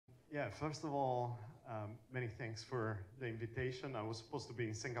Yeah, first of all, many thanks for the invitation. I was supposed to be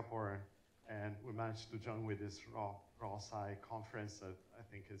in Singapore, and we managed to join with this ROS-I conference that I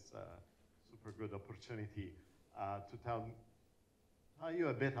think is a super good opportunity to tell you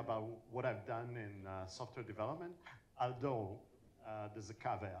a bit about what I've done in software development, although there's a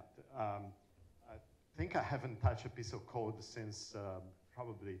caveat. I think I haven't touched a piece of code since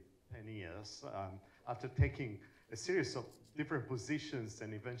probably 10 years, after taking a series of different positions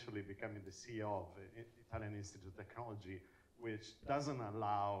and eventually becoming the CEO of Italian Institute of Technology, which doesn't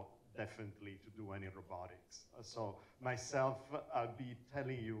allow definitely to do any robotics. So myself, I'll be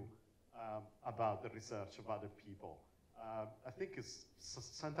telling you about the research of other people. I think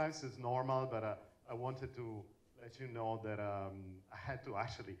sometimes it's normal, but I wanted to let you know that I had to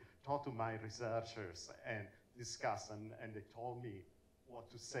actually talk to my researchers and discuss, and they told me what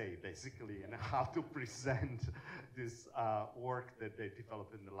to say, basically, and how to present this work that they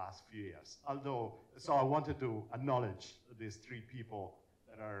developed in the last few years. So I wanted to acknowledge these three people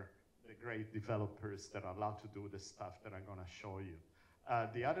that are the great developers that are allowed to do the stuff that I'm gonna show you.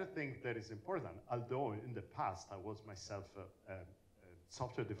 The other thing that is important, although in the past I was myself a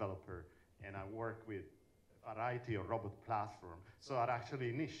software developer and I worked with a variety of robot platforms, so I actually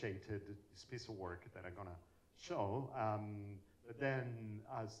initiated this piece of work that I'm gonna show. But then,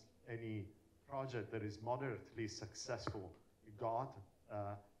 as any project that is moderately successful, it got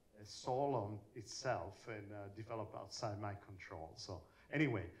a soul on itself and developed outside my control. So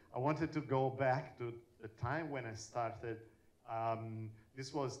anyway, I wanted to go back to the time when I started.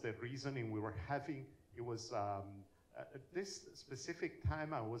 This was the reasoning we were having. It was at this specific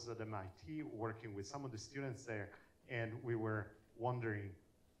time I was at MIT working with some of the students there, and we were wondering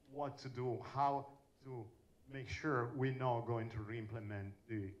what to do, how to make sure we're not going to re-implement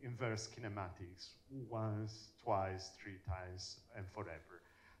the inverse kinematics once, twice, 3 times, and forever.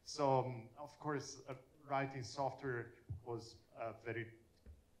 So, of course, writing software was a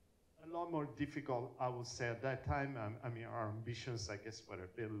lot more difficult, I would say, at that time. I mean, our ambitions, I guess, were a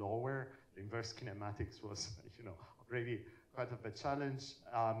bit lower. The inverse kinematics was, already quite of a challenge.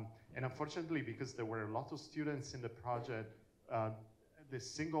 And unfortunately, because there were a lot of students in the project, the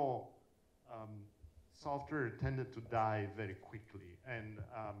single software tended to die very quickly. And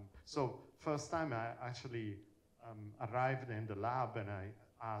so first time I actually arrived in the lab and I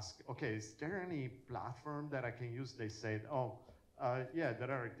asked, okay, is there any platform that I can use? They said, oh, yeah, there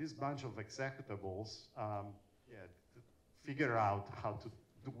are this bunch of executables, yeah, to figure out how to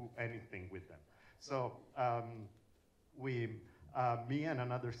do anything with them. So me and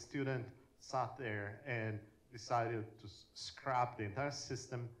another student sat there and decided to scrap the entire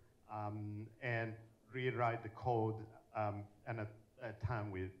system and rewrite the code, and at that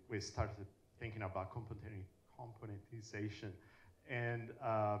time we started thinking about componentization, and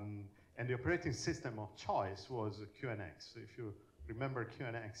the operating system of choice was QNX. So if you remember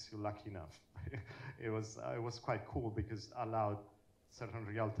QNX, you're lucky enough. It was quite cool because it allowed certain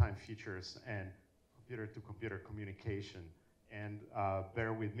real-time features and computer-to-computer communication. And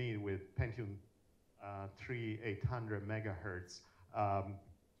bear with me, with Pentium 3 800 megahertz.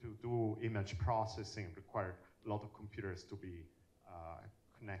 To do image processing required a lot of computers to be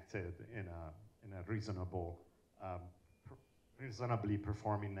connected in a reasonably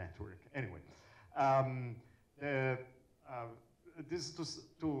performing network. Anyway, this is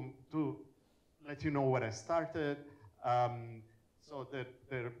to let you know where I started. So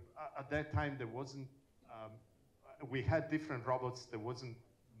at that time there wasn't, we had different robots. There wasn't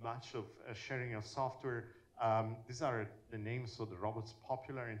much of a sharing of software. These are the names of the robots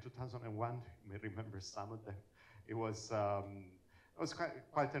popular in 2001. You may remember some of them. It was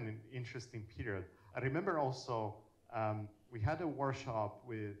quite an interesting period. I remember also we had a workshop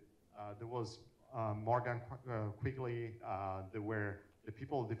with, there was Morgan Quigley, there were the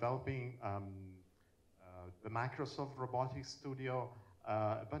people developing the Microsoft Robotics Studio,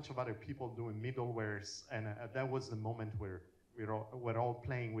 a bunch of other people doing middlewares, and that was the moment where we're all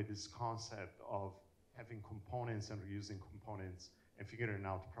playing with this concept of having components and reusing components and figuring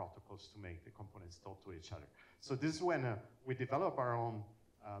out protocols to make the components talk to each other. So this is when we developed our own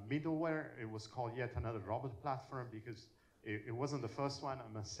middleware. It was called Yet Another Robot Platform because it wasn't the first one, I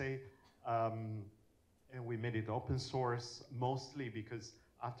must say. And we made it open source, mostly because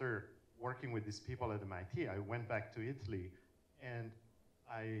after working with these people at MIT, I went back to Italy and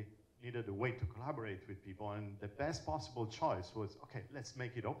I needed a way to collaborate with people. And the best possible choice was, okay, let's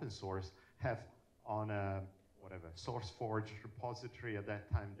make it open source, have on a, whatever, SourceForge repository at that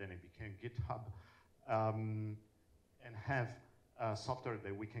time, then it became GitHub, and have software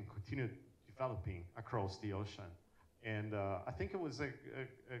that we can continue developing across the ocean. And I think it was a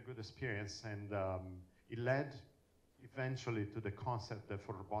good experience, and it led eventually to the concept that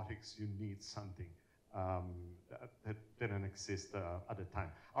for robotics you need something that didn't exist at the time.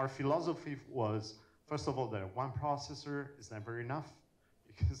 Our philosophy was, first of all, that one processor is never enough,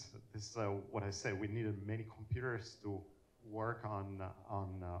 because this is what I said, we needed many computers to work on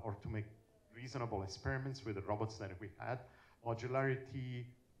or to make reasonable experiments with the robots that we had. Modularity,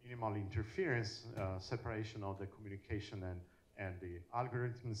 minimal interference, separation of the communication and the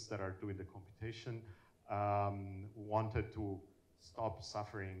algorithms that are doing the computation. Wanted to stop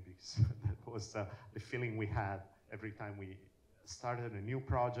suffering, because that was the feeling we had every time we started a new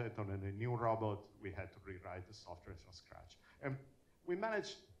project on a new robot. We had to rewrite the software from scratch. And we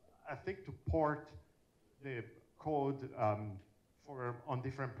managed, I think, to port the code on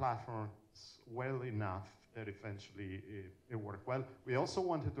different platforms well enough that eventually it worked well. We also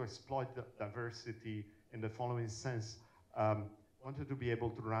wanted to exploit the diversity in the following sense. Wanted to be able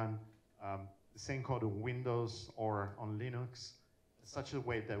to run the same code on Windows or on Linux in such a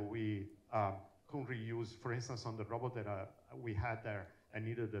way that we could reuse, for instance, on the robot that we had there, I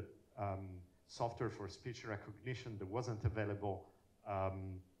needed a software for speech recognition that wasn't available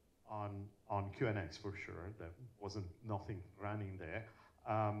on QNX for sure. There wasn't nothing running there.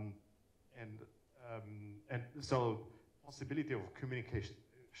 And so possibility of communication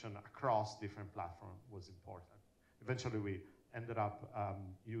across different platforms was important. Eventually we ended up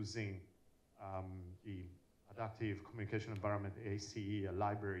using the adaptive communication environment, ACE, a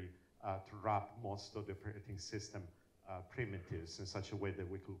library to wrap most of the operating system primitives in such a way that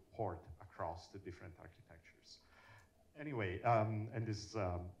we could port across the different architectures. Anyway, and this is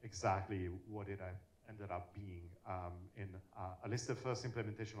exactly what it ended up being in at least the first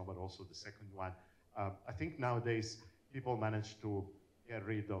implementation, but also the second one. I think nowadays people manage to get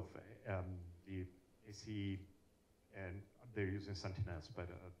rid of the ACE, and they're using something else, but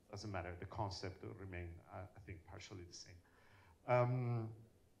doesn't matter. The concept will remain, I think, partially the same.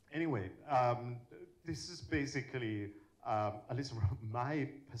 Anyway, this is basically, at least from my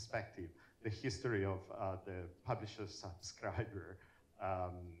perspective, the history of the publisher-subscriber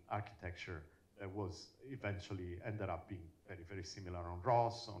architecture that was eventually ended up being very, very similar on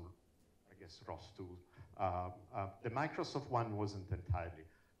ROS, on, I guess, ROS-2. The Microsoft one wasn't entirely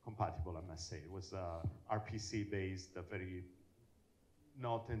compatible, I must say. It was RPC-based, very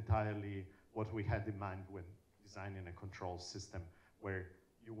not entirely what we had in mind when designing a control system, where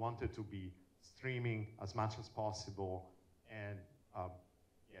you wanted to be streaming as much as possible, and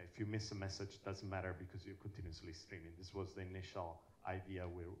yeah, if you miss a message, it doesn't matter because you're continuously streaming. This was the initial idea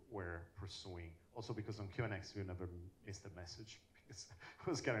we were pursuing. Also because on QNX, you never missed a message because it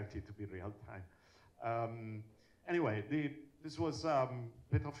was guaranteed to be real time. Anyway, this was a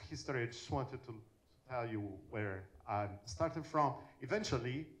bit of history. I just wanted to tell you where I started from.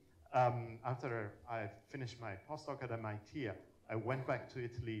 Eventually, after I finished my postdoc at MIT, I went back to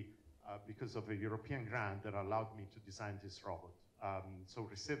Italy because of a European grant that allowed me to design this robot. So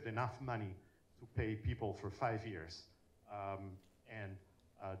received enough money to pay people for 5 years and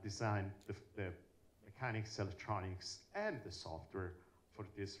design the mechanics, electronics, and the software for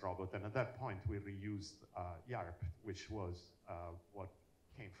this robot. And at that point, we reused YARP, which was what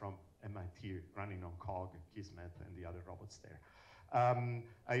came from MIT, running on COG, Kismet, and the other robots there.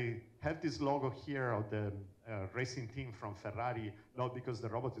 I have this logo here of the racing team from Ferrari, not because the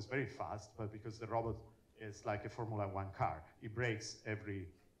robot is very fast, but because the robot is like a Formula One car. It breaks every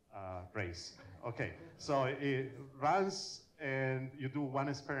race. Okay, so it runs, and you do one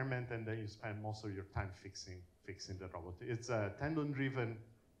experiment, and then you spend most of your time fixing the robot. It's a tendon-driven,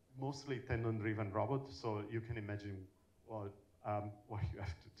 mostly tendon-driven robot, so you can imagine what you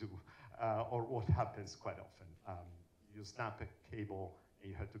have to do, or what happens quite often. You snap a cable,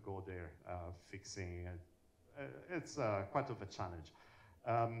 and you have to go there fixing, and it's quite of a challenge.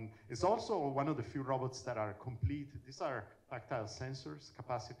 It's also one of the few robots that are complete. These are tactile sensors,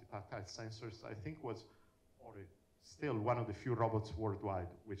 capacity tactile sensors. I think was, or still one of the few robots worldwide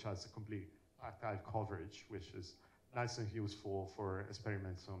which has a complete tactile coverage, which is nice and useful for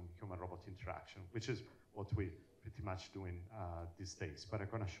experiments on human-robot interaction, which is what we pretty much doing these days. But I'm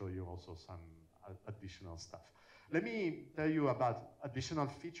going to show you also some additional stuff. Let me tell you about additional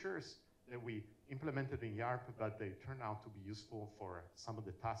features that we implemented in YARP, but they turn out to be useful for some of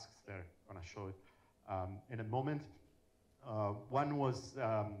the tasks that I'm going to show it in a moment. One was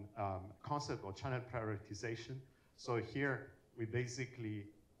concept of channel prioritization. So here we basically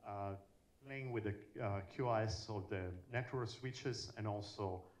playing with the QoS of the network switches, and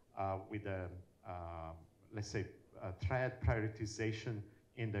also with the let's say thread prioritization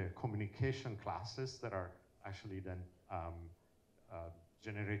in the communication classes that are actually then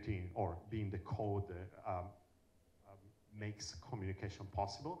generating or being the code makes communication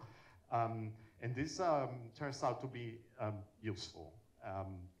possible. And this turns out to be useful.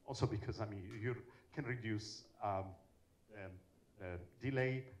 Also because, I mean, you can reduce the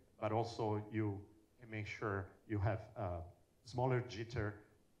delay, but also you can make sure you have smaller jitter,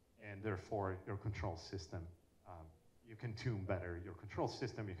 and therefore your control system, you can tune better your control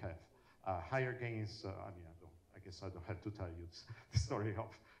system. You have higher gains. I guess I don't have to tell you the story of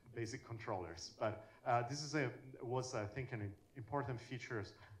basic controllers, but this is was I think an important feature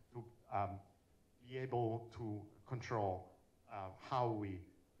to be able to control how we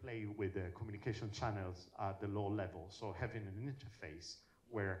play with the communication channels at the low level. So having an interface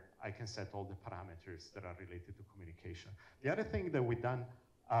where I can set all the parameters that are related to communication. The other thing that we've done,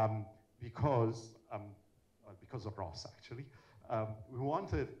 because of ROS actually,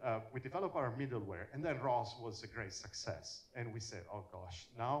 we developed our middleware, and then ROS was a great success. And we said, oh gosh,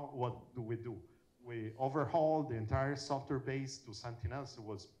 now what do? We overhauled the entire software base to something else. It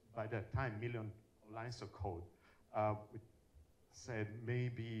was, by that time, million lines of code. We said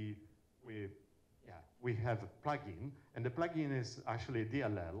maybe we have a plugin, and the plugin is actually a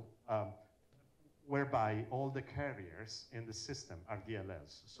DLL, whereby all the carriers in the system are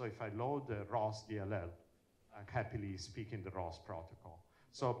DLLs. So if I load the ROS DLL, I'm happily speaking the ROS protocol.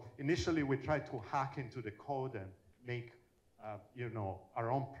 So initially we tried to hack into the code and make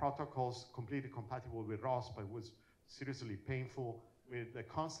our own protocols completely compatible with ROS, but it was seriously painful. With the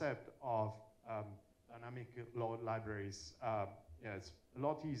concept of dynamic load libraries, it's a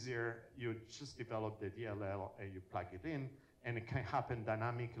lot easier. You just develop the DLL and you plug it in, and it can happen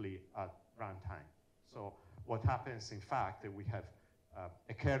dynamically at runtime. So what happens, in fact, that we have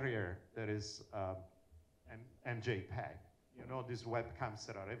a carrier that is MJPEG. You know, these webcams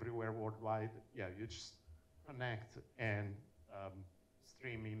that are everywhere worldwide. Yeah, you just connect and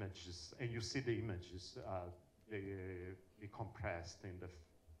stream images, and you see the images. They be compressed in the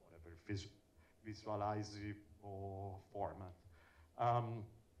whatever visualizable format.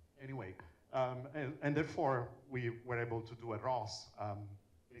 Anyway, and therefore we were able to do a ROS,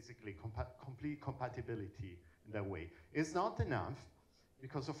 basically complete compatibility in that way. It's not enough,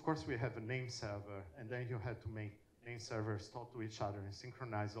 because of course we have a name server, and then you had to make name servers talk to each other and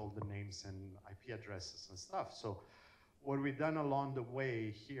synchronize all the names and IP addresses and stuff. So what we've done along the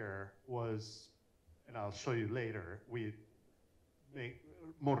way here was, and I'll show you later,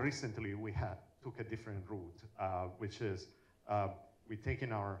 more recently we took a different route, which is we've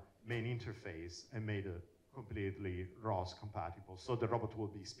taken our main interface and made it completely ROS compatible. So the robot will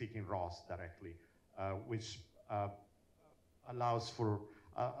be speaking ROS directly, which allows for,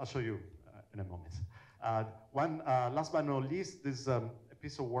 I'll show you in a moment. Last but not least, this is a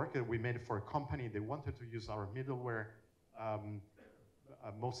piece of work that we made for a company. They wanted to use our middleware,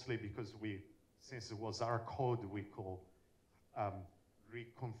 mostly because since it was our code, we could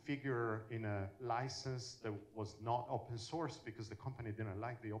reconfigure in a license that was not open source, because the company didn't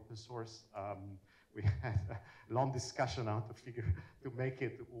like the open source. We had a long discussion how to make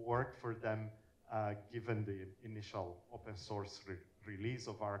it work for them, given the initial open source release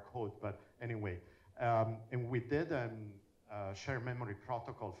of our code. But anyway, and we did a shared memory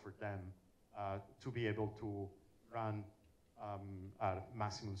protocol for them to be able to run at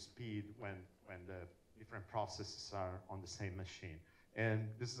maximum speed when the different processes are on the same machine. And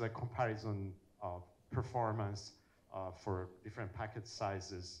this is a comparison of performance for different packet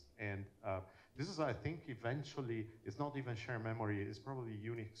sizes. And this is, I think, eventually, it's not even shared memory, it's probably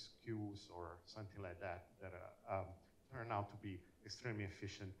Unix queues or something like that turn out to be extremely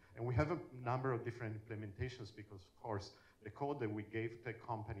efficient. And we have a number of different implementations, because, of course, the code that we gave to the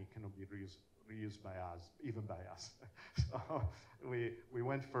company cannot be reused by us, even by us. So we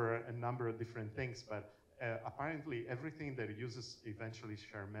went for a number of different things, but apparently everything that uses eventually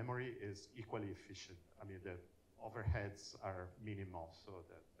shared memory is equally efficient. I mean, the overheads are minimal, so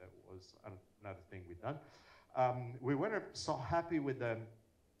that was another thing we've done. We were so happy with the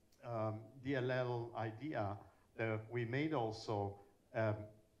DLL idea that we made also the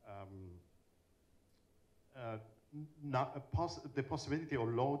possibility of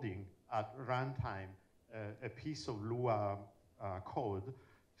loading at runtime a piece of Lua code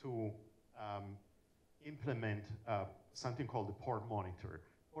to implement something called the port monitor.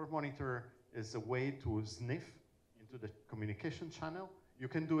 Port monitor is a way to sniff into the communication channel. You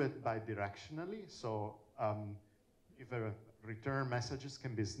can do it bidirectionally, so if return messages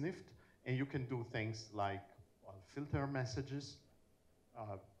can be sniffed, and you can do things like filter messages,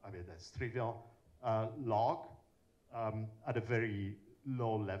 I mean, that's trivial, log at a very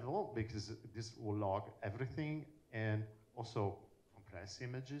low level because this will log everything and also compress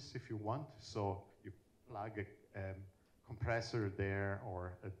images if you want. So you plug a compressor there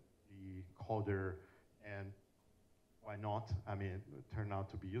or a decoder, and why not? I mean, it turned out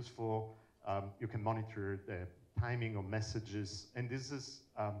to be useful. You can monitor the timing of messages, and this is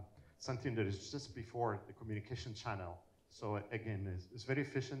something that is just before the communication channel. So again, it's very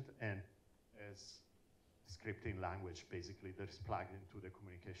efficient and is scripting language basically that is plugged into the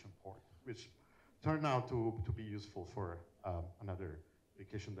communication port, which turned out to be useful for another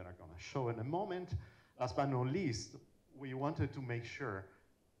application that I'm going to show in a moment. Last but not least, we wanted to make sure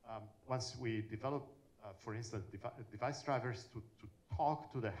once we develop, for instance, device drivers to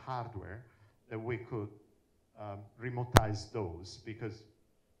talk to the hardware, that we could remotize those, because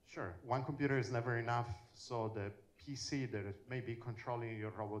sure, one computer is never enough, so the PC that may be controlling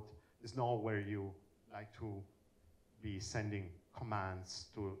your robot is not where you like to be sending commands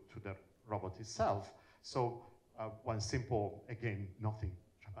to the robot itself. So one simple, again, nothing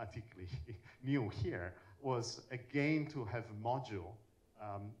dramatically new here, was again to have a module,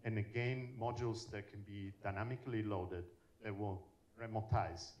 and again, modules that can be dynamically loaded that will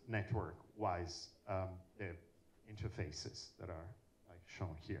remotize network-wise the interfaces that are like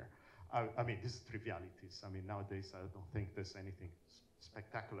shown here. I mean, this is trivialities. I mean, nowadays, I don't think there's anything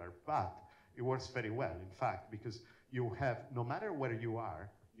spectacular, but it works very well, in fact, because you have, no matter where you are,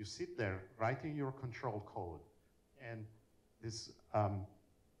 you sit there writing your control code, and this,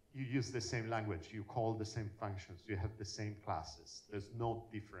 you use the same language, you call the same functions, you have the same classes. There's no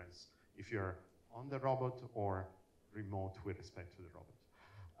difference if you're on the robot or remote with respect to the robot.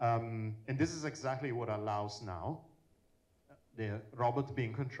 And this is exactly what allows now the robot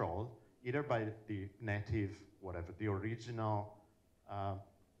being controlled either by the native, whatever, the original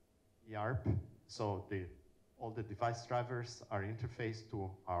YARP. So all the device drivers are interfaced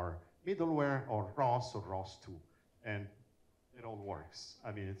to our middleware or ROS or ROS-2, and it all works.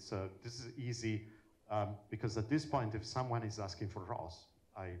 I mean, it's this is easy because at this point, if someone is asking for ROS,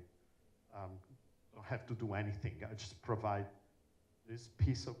 I don't have to do anything. I just provide this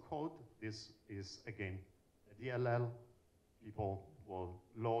piece of code. This is, again, a DLL. People will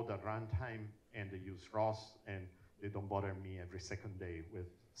load at runtime, and they use ROS, and they don't bother me every second day with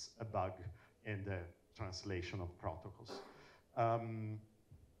a bug in the translation of protocols.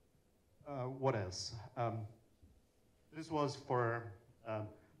 What else? This was for,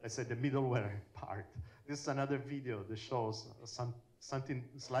 I said, the middleware part. This is another video that shows something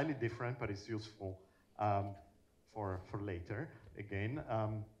slightly different, but it's useful for later, again.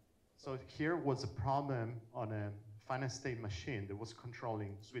 So here was a problem on a finite state machine that was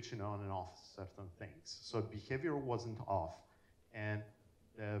controlling, switching on and off certain things. So behavior wasn't off, and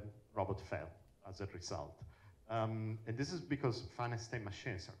the robot fell as a result. And this is because finite state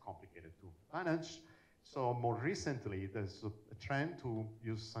machines are complicated to manage. So more recently, there's a trend to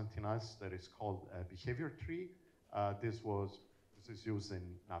use something else that is called a behavior tree. This is used in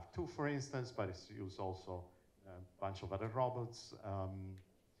NAV2, for instance, but it's used also in a bunch of other robots.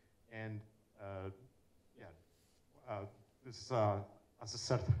 This has a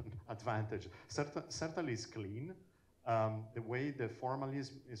certain advantage. Certainly it's clean. The way the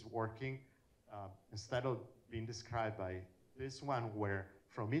formalism is working, instead of being described by this one, where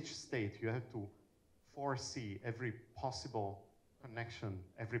from each state you have to foresee every possible connection,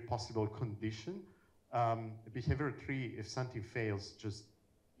 every possible condition. The behavior tree, if something fails, just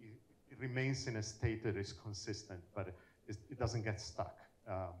it remains in a state that is consistent, but it doesn't get stuck.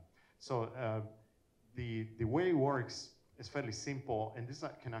 The way it works is fairly simple, and this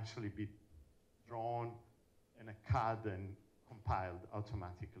can actually be drawn in a CAD and compiled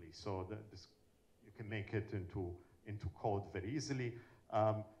automatically. So you can make it into code very easily.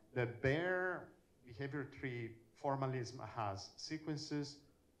 The bare behavior tree formalism has sequences,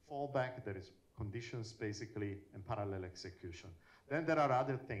 fallback, that is conditions basically, and parallel execution. Then there are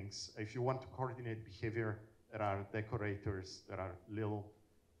other things. If you want to coordinate behavior, there are decorators, there are little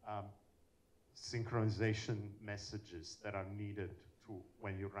synchronization messages that are needed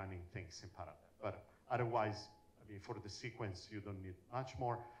when you're running things in parallel. But otherwise, I mean, for the sequence, you don't need much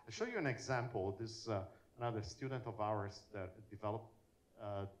more. I'll show you an example. This is another student of ours that developed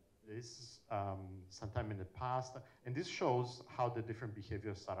this sometime in the past. And this shows how the different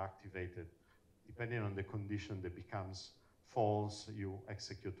behaviors are activated. Depending on the condition that becomes false, you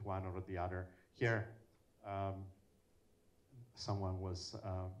execute one or the other. Here, someone was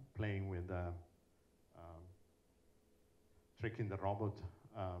playing with tricking the robot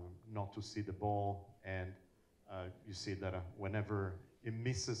not to see the ball, and you see that whenever it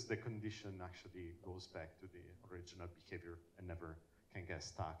misses the condition, actually goes back to the original behavior and never can get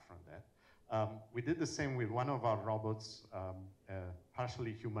stuck from that. We did the same with one of our robots,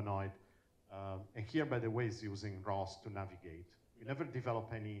 partially humanoid, and here, by the way, is using ROS to navigate. We never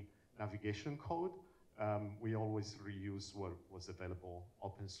develop any navigation code. We always reuse what was available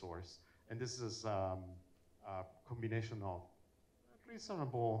open source. And this is a combination of a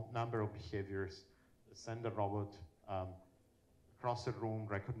reasonable number of behaviors. Send the robot across the room,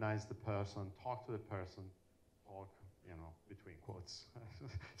 recognize the person, talk to the person, talk, you know, between quotes,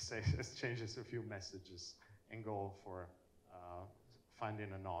 exchanges a few messages, and go for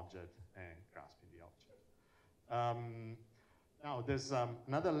finding an object and grasping the object. Now, there's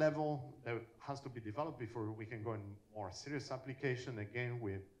another level that has to be developed before we can go in more serious application. Again,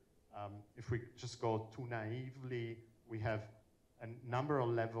 if we just go too naively, we have a number of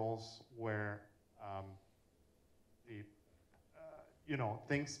levels where you know,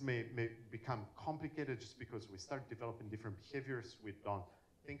 things may become complicated just because we start developing different behaviors. We don't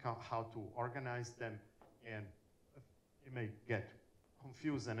think of how to organize them, and it may get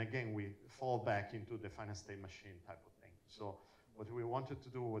confused. And again, we fall back into the final state machine type of thing. So what we wanted to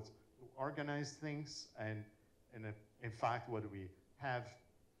do was to organize things, and in fact, what we have,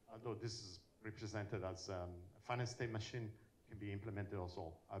 although this is represented as a final state machine, can be implemented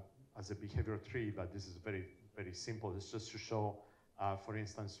also as a behavior tree, but this is very, very simple. It's just to show, for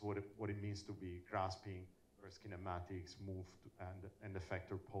instance, what it means to be grasping, first kinematics, move, and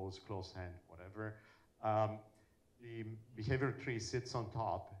effector, pose, close hand, whatever. The behavior tree sits on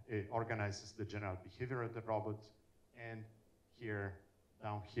top. It organizes the general behavior of the robot, and here,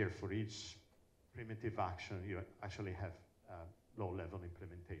 down here, for each primitive action, you actually have low-level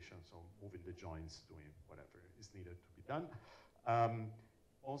implementation, so moving the joints, doing whatever is needed to be done.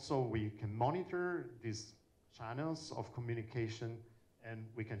 Also, we can monitor these channels of communication, and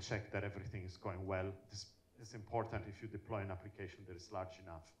we can check that everything is going well. This is important if you deploy an application that is large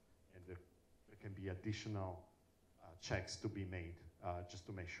enough, and there can be additional checks to be made just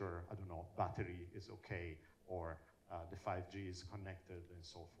to make sure, I don't know, battery is okay, or the 5G is connected, and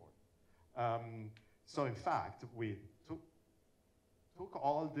so forth. So in fact, we took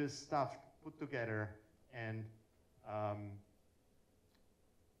all this stuff, put together, and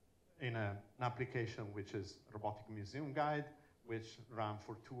in an application which is Robotic Museum Guide, which ran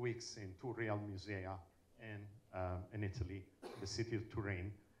for 2 weeks in 2 real musea in Italy, the city of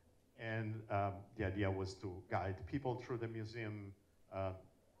Turin. And the idea was to guide people through the museum,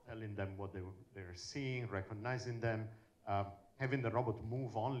 telling them what they're seeing, recognizing them, having the robot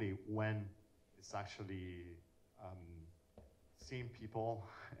move only when it's actually seeing people,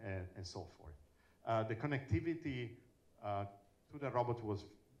 and so forth. The connectivity to the robot was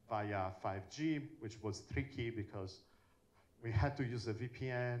via 5G, which was tricky because we had to use a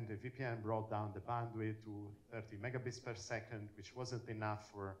VPN. The VPN brought down the bandwidth to 30 megabits per second, which wasn't enough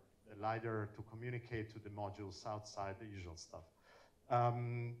for the LiDAR to communicate to the modules outside, the usual stuff.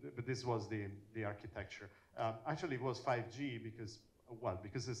 But this was the architecture. Actually, it was 5G because, well,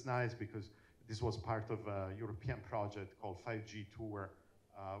 because it's nice, because this was part of a European project called 5G Tour,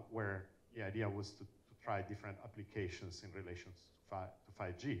 where the idea was to try different applications in relation to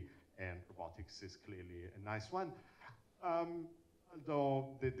 5G, and robotics is clearly a nice one.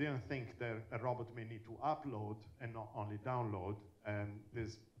 Although they didn't think that a robot may need to upload and not only download, and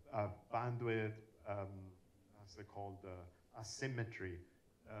this bandwidth, as they call asymmetry,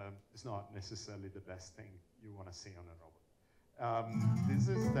 is not necessarily the best thing you want to see on a robot. This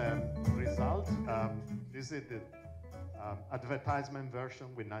is the result. This is the advertisement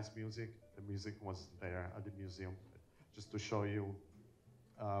version with nice music. The music was there at the museum, just to show you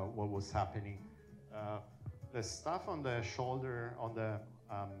what was happening. The stuff on the shoulder, on the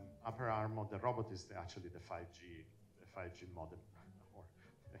upper arm of the robot is actually the 5G modem, or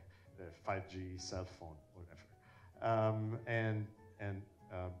the 5G cell phone, whatever.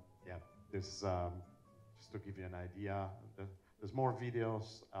 Yeah, this just to give you an idea. There's more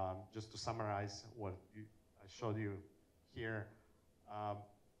videos. Just to summarize what I showed you here,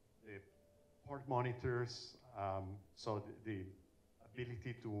 the port monitors. So the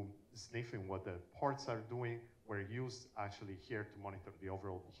ability to sniffing what the ports are doing were used actually here to monitor the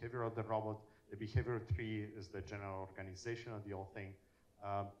overall behavior of the robot. The behavior tree is the general organization of the whole thing.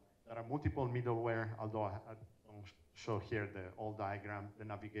 There are multiple middleware, although I don't show here the whole diagram. The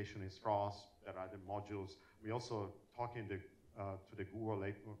navigation is ROS. There are the modules. We also talking to the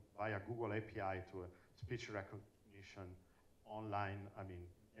via Google API to a speech recognition online, I mean,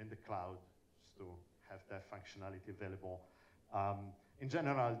 in the cloud, just to have that functionality available. In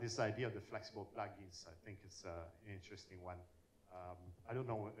general, this idea of the flexible plugins, I think it's an interesting one. I don't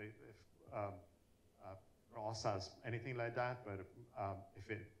know if ROS as anything like that, but if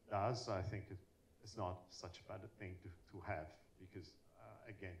it does, I think it's not such a bad thing to have, because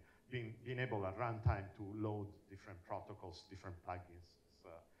again, being able at runtime to load different protocols, different plugins is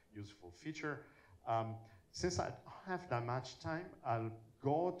a useful feature. Since I don't have that much time, I'll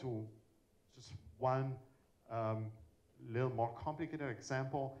go to just one little more complicated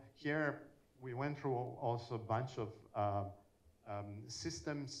example. Here, we went through also a bunch of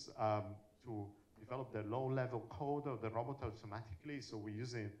systems to develop the low-level code of the robot automatically. So we're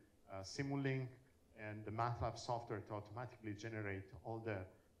using Simulink and the MATLAB software to automatically generate all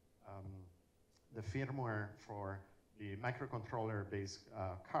the firmware for the microcontroller-based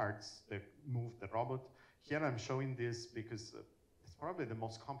cards that move the robot. Here I'm showing this because it's probably the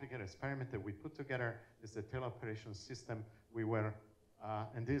most complicated experiment that we put together is the teleoperation system. We were,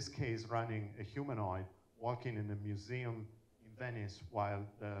 in this case, running a humanoid walking in a museum in Venice while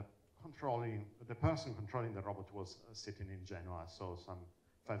the person controlling the robot was sitting in Genoa, so some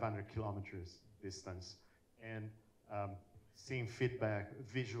 500 kilometers distance, and seeing feedback,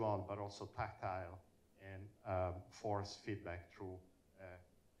 visual but also tactile, and force feedback through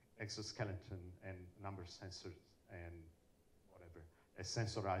exoskeleton and number sensors and whatever, a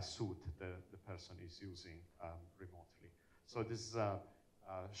sensorized suit the person is using remotely. So this is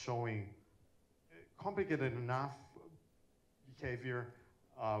showing complicated enough behavior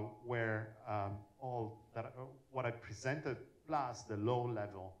where all that what I presented plus the low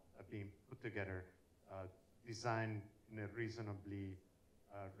level being put together, designed in a reasonably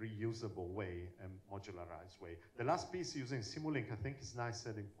reusable way and modularized way. The last piece using Simulink I think is nice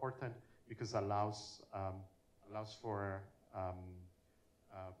and important because allows for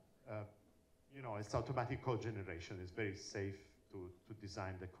you know, it's automatic code generation. It's very safe to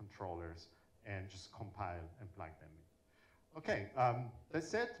design the controllers and just compile and plug them in. Okay,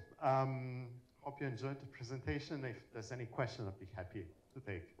 that's it. Hope you enjoyed the presentation. If there's any question, I'd be happy to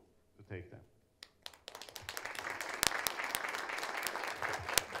take them.